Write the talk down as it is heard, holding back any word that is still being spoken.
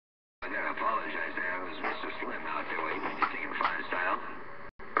apologize. There was Mr. Slim out there waving, you thinking fine style.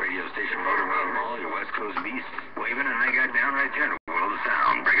 Radio station Motormouth Mall, your West Coast beast, waving, and I got down right there in the world of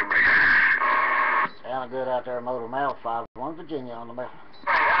sound. Breaker, breaker. Sounding good out there, Motormouth, 5-1 Virginia on the bell.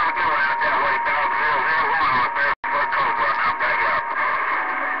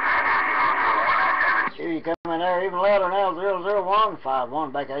 Here you come in there even louder now, 001,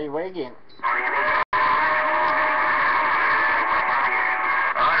 5-1, back out your way again.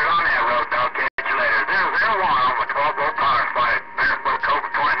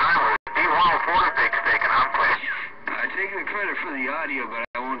 For the audio, but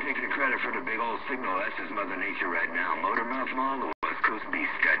I won't take the credit for the big old signal. That's just Mother Nature right now. Motormouth Mall, the West Coast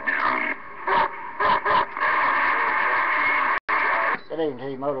beast got down. Good evening to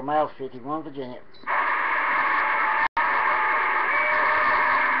you, Motormouth, 51 Virginia.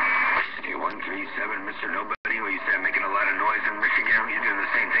 Hey, 137, Mr. Nobody. Well, you start making a lot of noise in Michigan. You're doing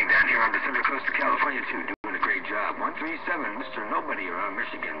the same thing down here on the Central Coast of California, too. Doing a great job. 137, Mr. Nobody around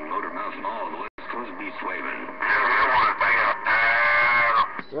Michigan. Motormouth Mall, the West Coast beast waving.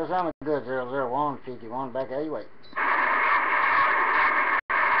 Still sounding good, 001, 51, back out your way.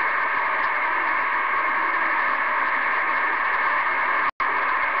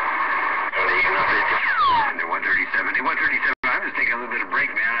 And 137, I'm just taking a little bit of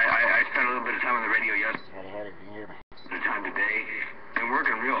break, man. I spent a little bit of time on the radio yesterday. Had it, can you hear me? The time today. Been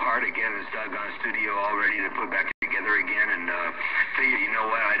working real hard to get this doggone studio all ready to put back together again, and figured, you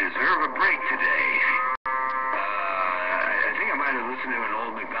know what, I deserve a break today. I think I might have listened to an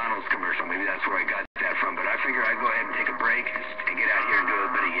old McDonald's commercial. Maybe that's where I got that from. But I figure I'd go ahead and take a break and get out here and do a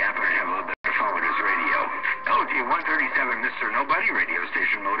little bit of yapping and have a little bit of fun with this radio. LG 137, Mr. Nobody, radio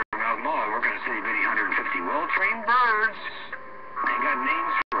station Motormouth Mall. Working a city bitty 150 well-trained birds. I ain't got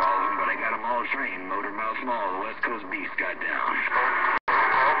names for all of them, but I got them all trained. Motormouth Mall, the West Coast beast got down.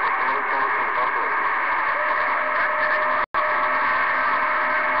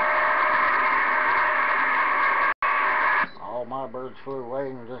 My birds flew away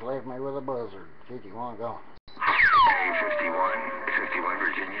and just left me with a buzzard. 51 gone. Hey, 51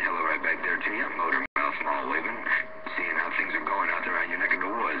 Virginia. Hello, right back there to you. Motormouth Mall waving. Seeing how things are going out there on your neck of the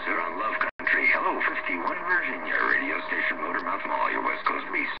woods around Love Country. Hello, 51 Virginia. Radio station Motormouth Mall, your West Coast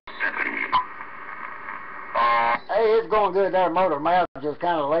beast. 7. Hey, it's going good there, Motormouth. Just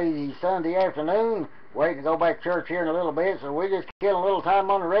kind of lazy Sunday afternoon. Waiting to go back to church here in a little bit, so we're just killing a little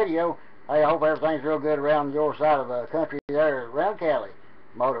time on the radio. Hey, I hope everything's real good around your side of the country there around Cali.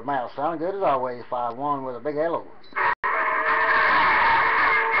 Motormouth sounding good as always, 5-1 with a big hello.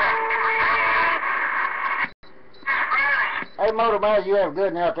 Hey, Motormouth, you have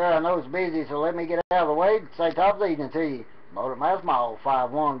good out there. I know it's busy, so let me get out of the way. Say top of the evening to you. Motormouth Mall,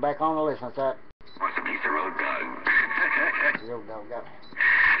 5-1, back on the listening side. What's a piece of road dog? Road dog, got me.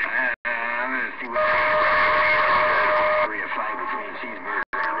 I'm going to see what... 3 or 5 between cheeseburger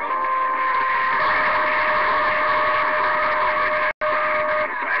and road.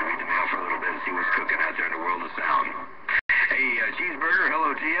 See what's cooking out there in the world of sound. Hey, cheeseburger, hello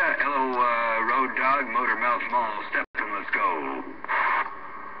to you. Hello, road dog, Motormouth Mall. Step and let's go.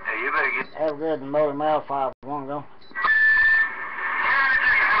 Hey, you better get... Have good in Motormouth, 5-1 go.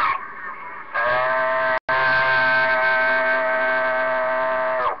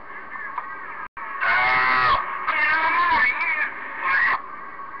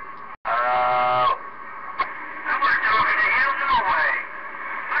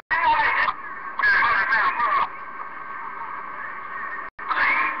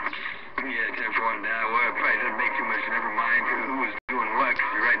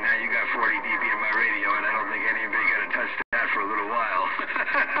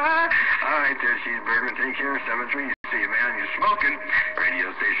 Cheeseburger, take care, 7-3, see you, man, you're smoking.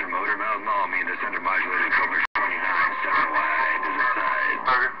 Radio station Motormouth Mall, me and the center modulated Cobra 29, 7 wide to the side.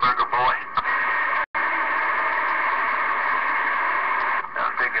 Burger boy.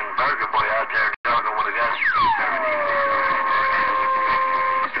 I'm thinking Burger boy out there talking with a guy.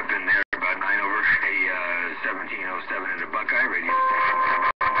 Step in there about 9 over, hey, 1707 in the Buckeye, radio station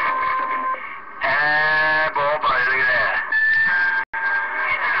Motormouth 7. Boy, look at that.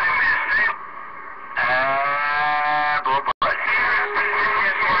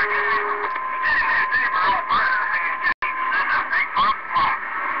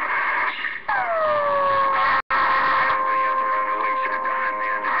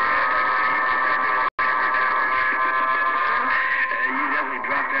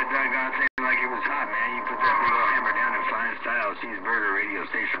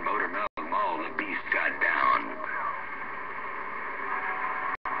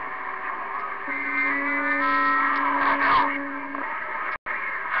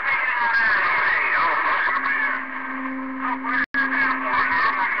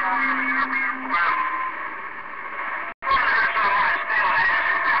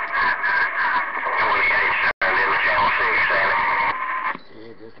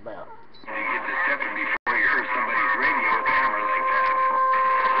 about. You get to stepping before you hurt somebody's radio with a hammer like that.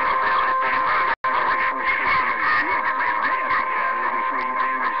 Before you hit somebody's feelings, man, they have to get out of there before you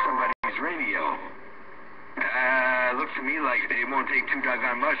damage somebody's radio. Looks to me like it won't take too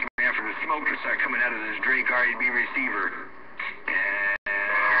doggone much, man, for the smoke to start coming out of this Drake REB receiver.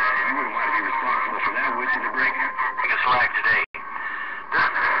 You wouldn't want to be responsible for that, would you, the break? Biggest flag today.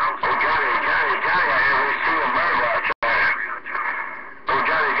 Oh, Johnny, I hear we see a burger outside. Oh,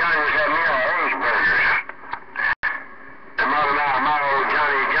 Johnny, just had me on those burgers. The motormouth, my old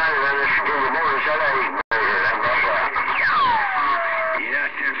Johnny, then this Virginia border said I eat burgers. How about that? Yeah,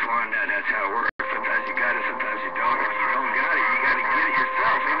 sensible on that. That's how it works. Sometimes you got it, sometimes you don't. When you don't got it, you got to get it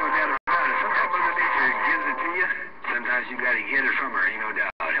yourself. Ain't no doubt about it. Sometimes Mother Nature gives it to you. Sometimes you got to get it from her. Ain't no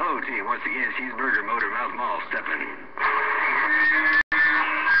doubt. Hello to you once again. She's Burger Motor Mouth Maul stepping.